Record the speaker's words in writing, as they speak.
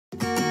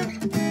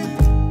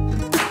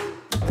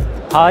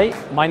Hi,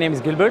 my name is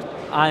Gilbert.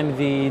 I'm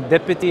the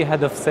Deputy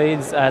Head of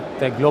Sales at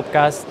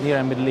Globecast Near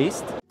and Middle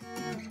East.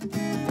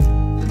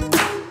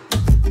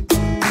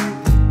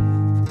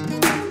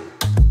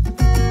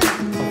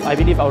 I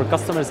believe our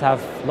customers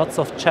have lots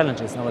of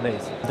challenges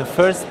nowadays. The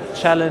first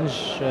challenge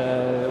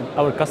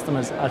our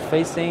customers are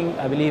facing,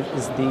 I believe,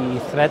 is the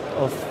threat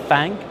of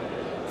FANG,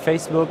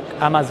 Facebook,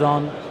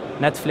 Amazon,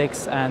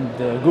 Netflix, and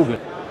Google.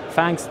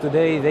 FANGs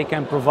today, they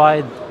can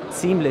provide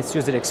seamless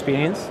user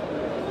experience.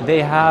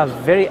 They have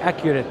very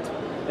accurate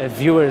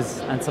viewers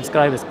and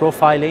subscribers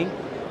profiling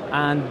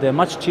and a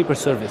much cheaper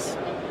service.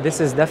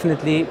 This is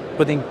definitely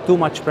putting too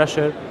much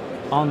pressure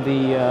on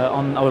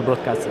our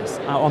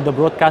broadcasters, on the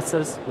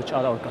broadcasters, which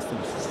are our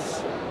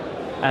customers.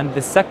 And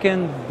the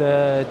second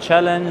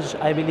challenge,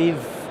 I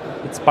believe,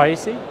 it's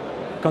piracy,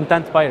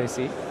 content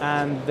piracy.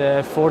 And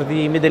for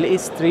the Middle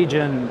East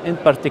region in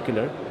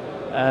particular,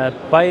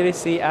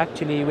 piracy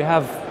actually,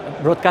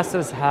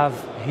 broadcasters have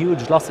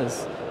huge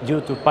losses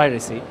due to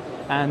piracy.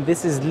 And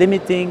this is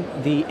limiting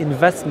the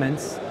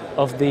investments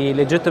of the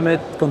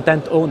legitimate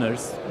content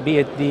owners, be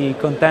it the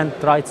content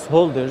rights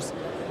holders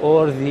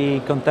or the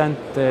content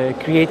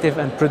creative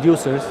and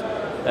producers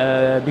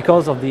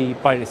because of the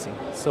piracy.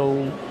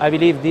 So I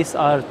believe these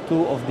are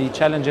two of the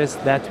challenges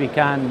that we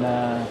can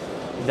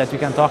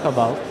talk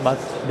about, but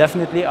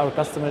definitely our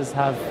customers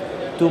have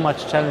too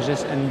much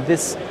challenges in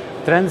this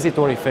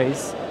transitory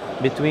phase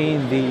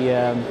between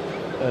the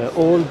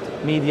old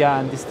media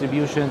and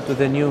distribution to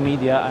the new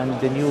media and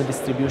the new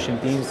distribution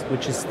teams,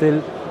 which is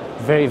still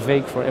very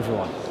vague for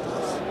everyone.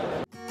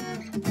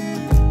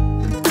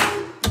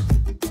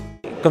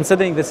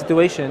 Considering the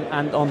situation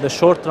and on the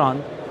short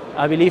run,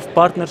 I believe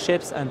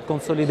partnerships and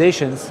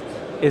consolidations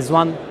is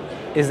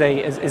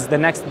the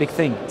next big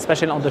thing,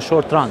 especially on the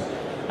short run.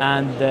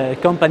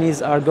 And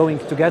companies are going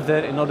together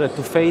in order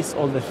to face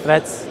all the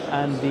threats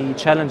and the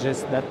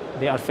challenges that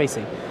they are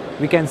facing.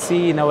 We can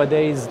see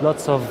nowadays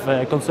lots of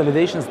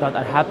consolidations that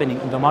are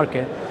happening in the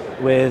market,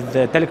 with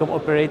telecom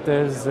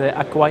operators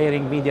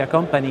acquiring media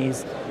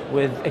companies,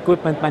 with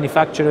equipment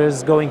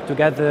manufacturers going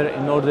together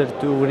in order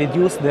to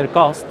reduce their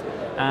cost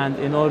and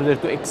in order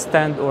to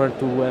extend or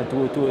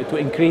to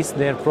increase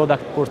their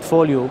product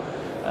portfolio.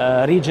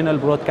 Regional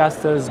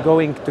broadcasters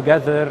going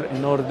together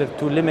in order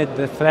to limit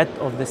the threat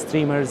of the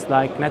streamers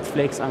like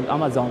Netflix and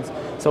Amazon.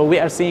 So we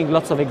are seeing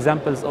lots of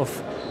examples of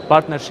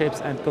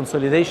partnerships and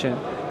consolidation.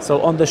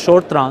 So on the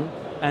short run,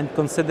 and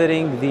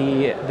considering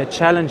the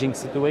challenging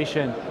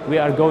situation we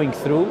are going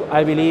through,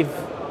 I believe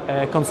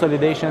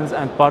consolidations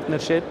and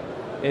partnership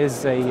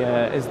is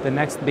the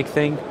next big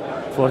thing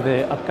for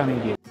the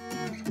upcoming year.